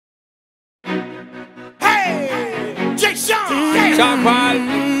Champal.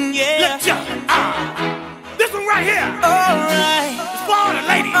 Yeah. This one right here. Alright. It's for all the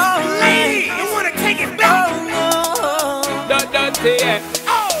ladies. Ladies, you wanna take it back? Oh no. Don't say it.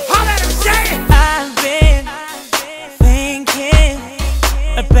 Holla at him, Jay. I've been thinking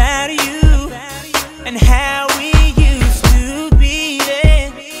about you and how we used to be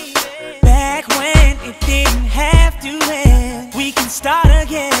then. Back when it didn't have to end. We can start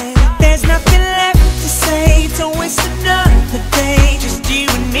again. There's nothing left to say, to waste another day. Just you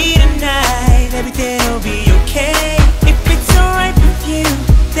and me tonight. Everything'll be okay. If it's alright with you,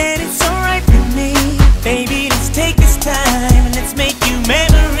 then it's alright with me. Baby, let's take this time and let's make you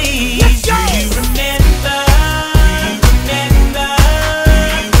memories. Let's go. Do you remember? Do you remember?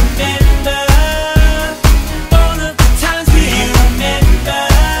 Do you remember all of the times we Do you remember?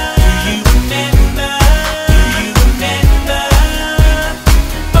 Do you remember? Do you remember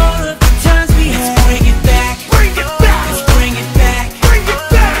all of the times we had? Let's bring it back. Bring it back. Let's bring it back. Bring it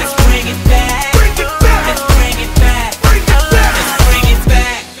back. Let's bring it back. Bring it back. Let's bring it back. Bring it back. Let's bring it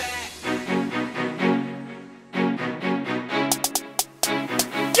back.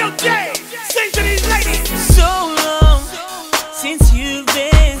 Yo, Jay, sing to these ladies. So long since you've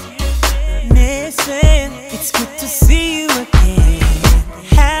been missing. It's good to see you again.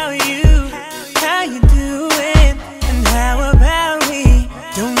 How you doing? And how about we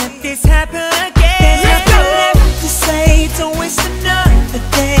don't let this happen again? There's nothing left to say, to waste another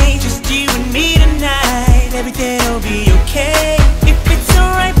day. Just you and me tonight. Everything'll be okay. If it's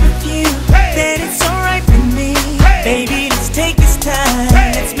alright with you, then it's alright with me. Baby, let's take this time.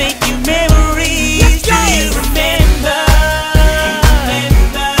 Let's make you memories. Let's go. Do you remember? Do you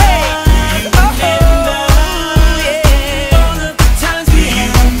remember? Do you remember? All of the times we Do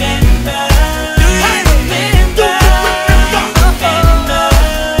you remember? Do you remember?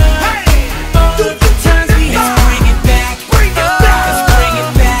 All of the times we Let's bring it back. Bring it back. Let's bring it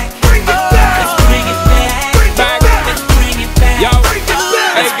back. Bring it back. Let's bring it back. Bring it back. Let's bring it back. Yo, Bring it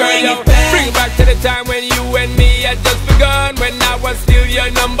back. hey girl, bring yo, it back. bring it back to the time when you and me had just begun. When I was still your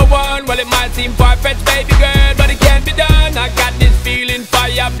number one. Well, it might seem far-fetched, baby girl, but it can't be done. I got this feeling,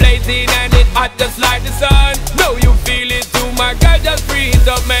 fire blazing, and it hot just like the sun. Know you feel it too, my girl, just breathe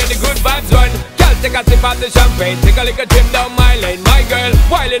up, man, the good vibes run. Girl, take a sip of the champagne, take a little trip down my lane, my girl.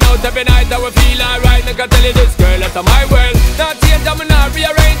 Wilding out every night, I will feel alright. I can tell you this, girl, that's my world. Not change, I'm not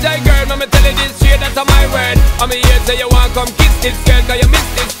rearrange, hey girl, I'ma tell you this straight, that's my word. I'm here, say you want come kiss this girl, cause you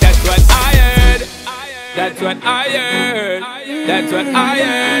missed this, that's what I heard. That's what I heard. That's what I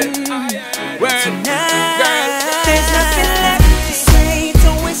heard. Word, Tonight, girl. there's nothing left